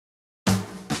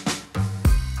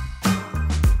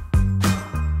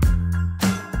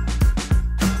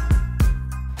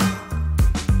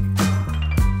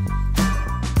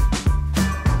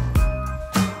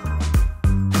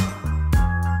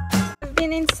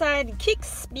outside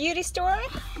Kick's beauty store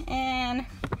and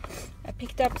I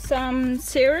picked up some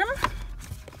serum,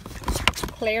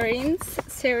 Clarins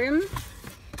serum,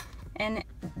 and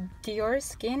Dior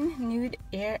Skin Nude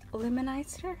Air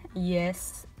Luminizer.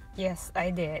 Yes,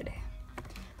 I did.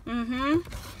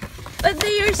 But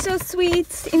they are so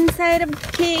sweet inside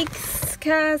of Kick's,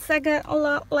 cause I got a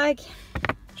lot like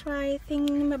dry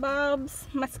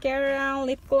thingamabobs, mascara,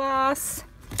 lip gloss,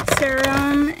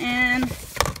 serum, and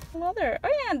another. Oh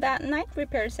yeah, that night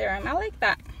repair serum. I like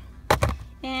that.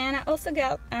 And I also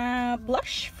got a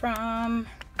blush from,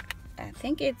 I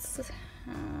think it's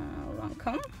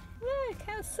Lancome. Look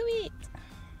how sweet.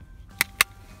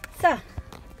 So,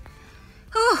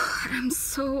 oh, I'm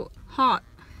so hot.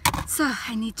 So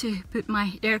I need to put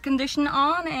my air conditioner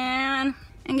on and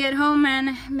get home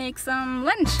and make some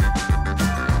lunch.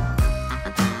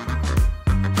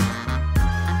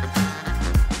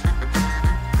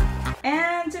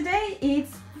 And today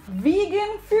it's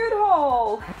vegan food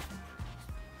haul.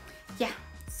 Yeah,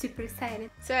 super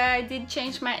excited. So I did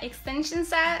change my extension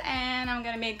set and I'm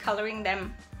gonna be coloring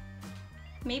them.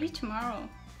 Maybe tomorrow,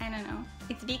 I don't know.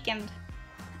 It's weekend.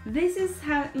 This is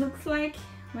how it looks like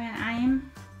when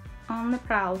I'm on the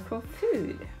prowl for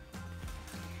food.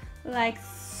 Like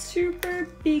super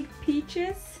big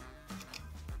peaches.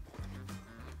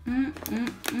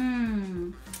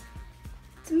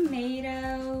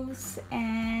 Tomatoes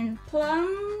and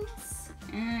plums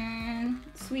and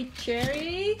sweet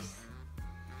cherries,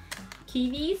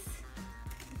 kiwis,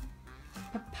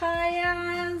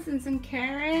 papayas and some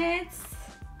carrots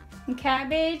and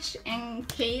cabbage and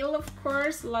kale, of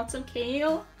course, lots of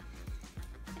kale,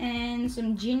 and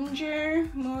some ginger,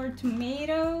 more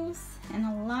tomatoes and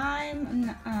a lime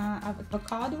and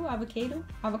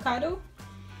avocado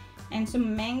and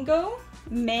some mango,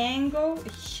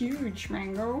 a huge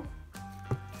mango,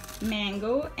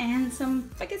 and some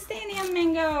Pakistani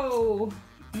mango.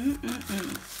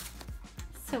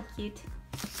 So cute.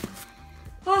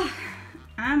 Oh,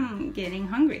 I'm getting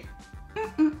hungry.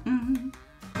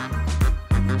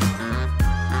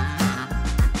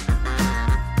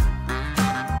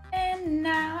 And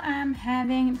now I'm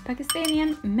having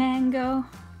Pakistani mango.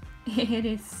 It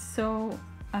is so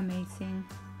amazing.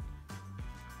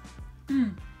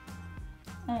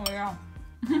 Oh yeah.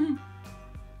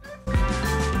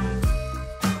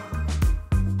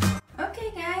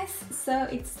 Okay guys, so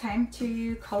it's time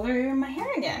to color my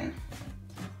hair again.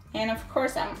 And of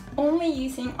course I'm only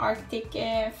using Arctic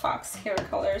Fox hair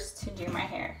colors to do my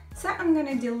hair. So I'm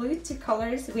gonna dilute the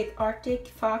colors with Arctic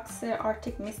Fox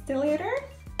Arctic Mist Diluter.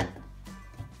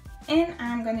 And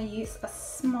I'm gonna use a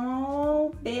small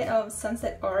bit of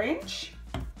Sunset Orange.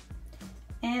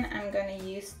 And I'm gonna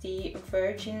use the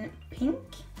Virgin Pink.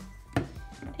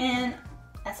 And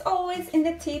as always in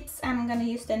the tips, I'm gonna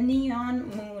use the Neon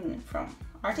Moon from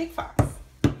Arctic Fox.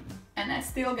 And I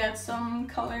still got some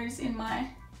colors in my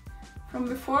from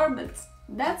before, but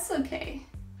that's okay.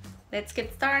 Let's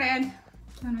get started. I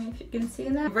don't know if you can see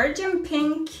that. Virgin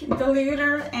Pink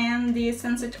diluter and the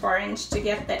Sunset Orange to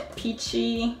get that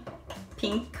peachy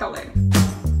pink color.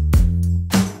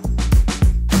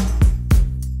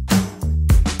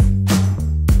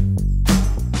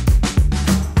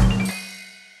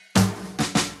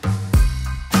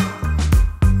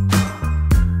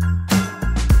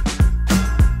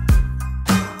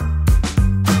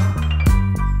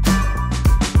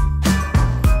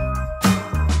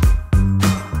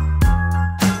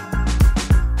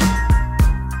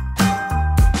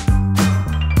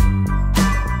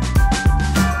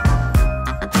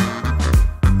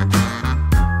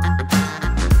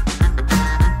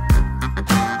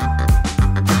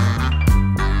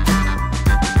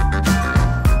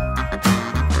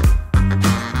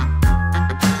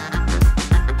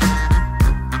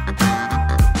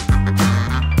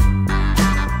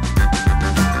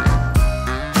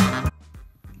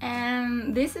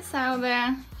 This is how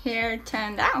the hair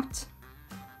turned out.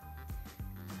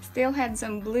 Still had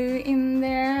some blue in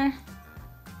there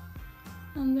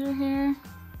under hair.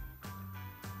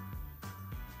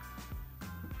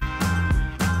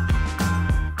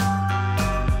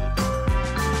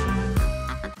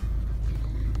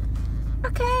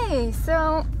 Okay,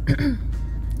 so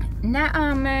now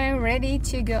I'm ready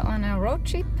to go on a road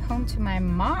trip home to my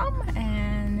mom,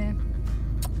 and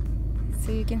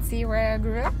so you can see where I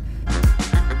grew up.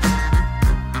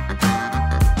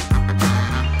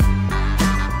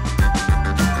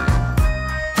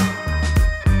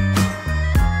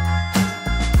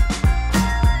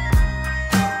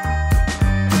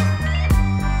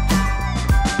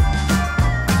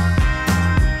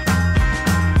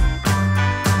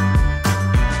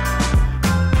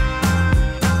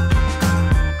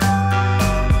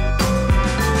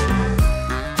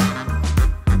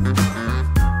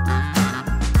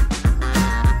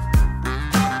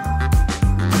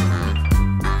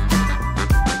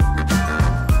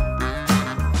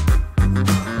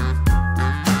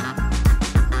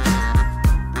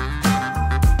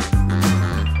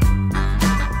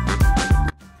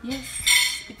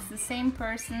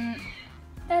 person.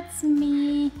 That's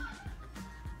me.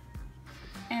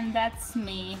 And that's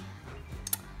me.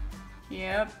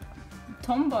 Yep.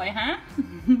 Tomboy, huh?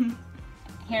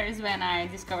 Here's when I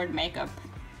discovered makeup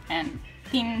and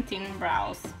thin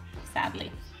brows,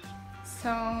 sadly.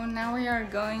 So now we are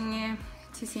going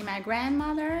to see my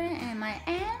grandmother and my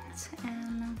aunt,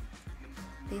 and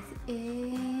this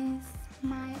is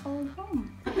my old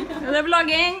home. Hello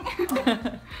vlogging!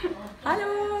 Hallo!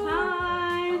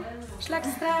 Hi!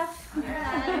 Slagsstraff!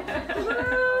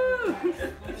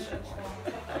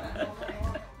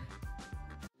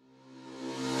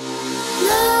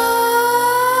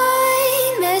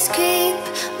 Nightmares creep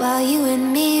while you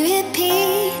and me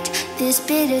repeat. This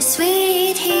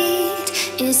bittersweet heat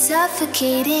is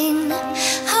suffocating.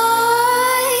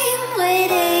 I'm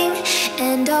waiting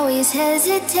and always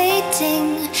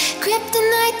hesitating.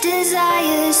 Kryptonite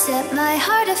desires set my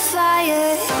heart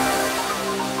afire.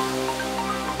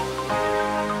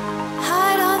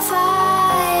 Heart on fire.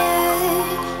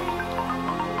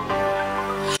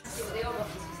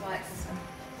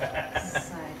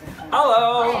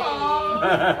 Hello!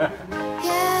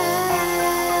 Yeah.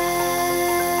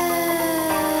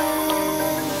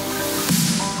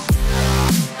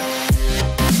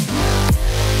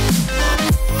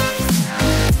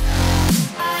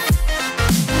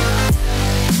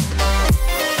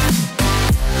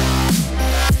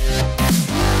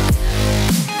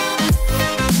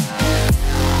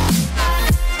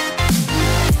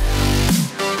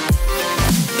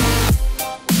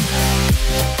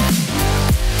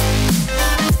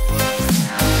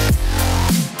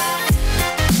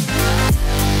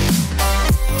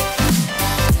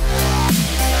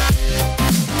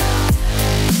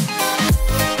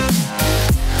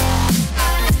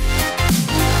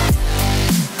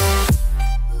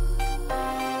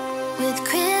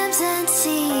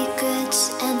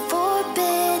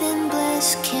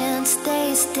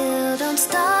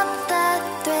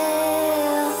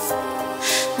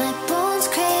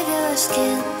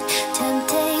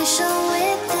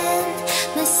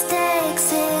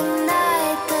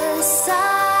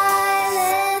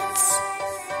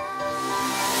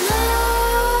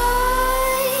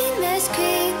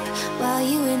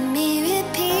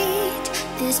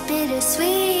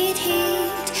 Bittersweet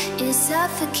heat is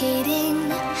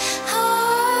suffocating.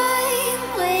 I'm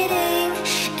waiting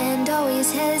and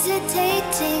always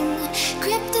hesitating.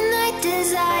 Kryptonite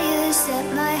desires set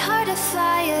my heart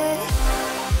afire.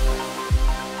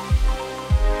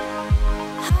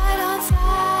 Heart on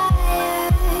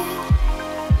fire.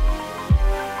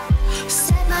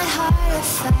 Set my heart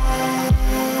afire.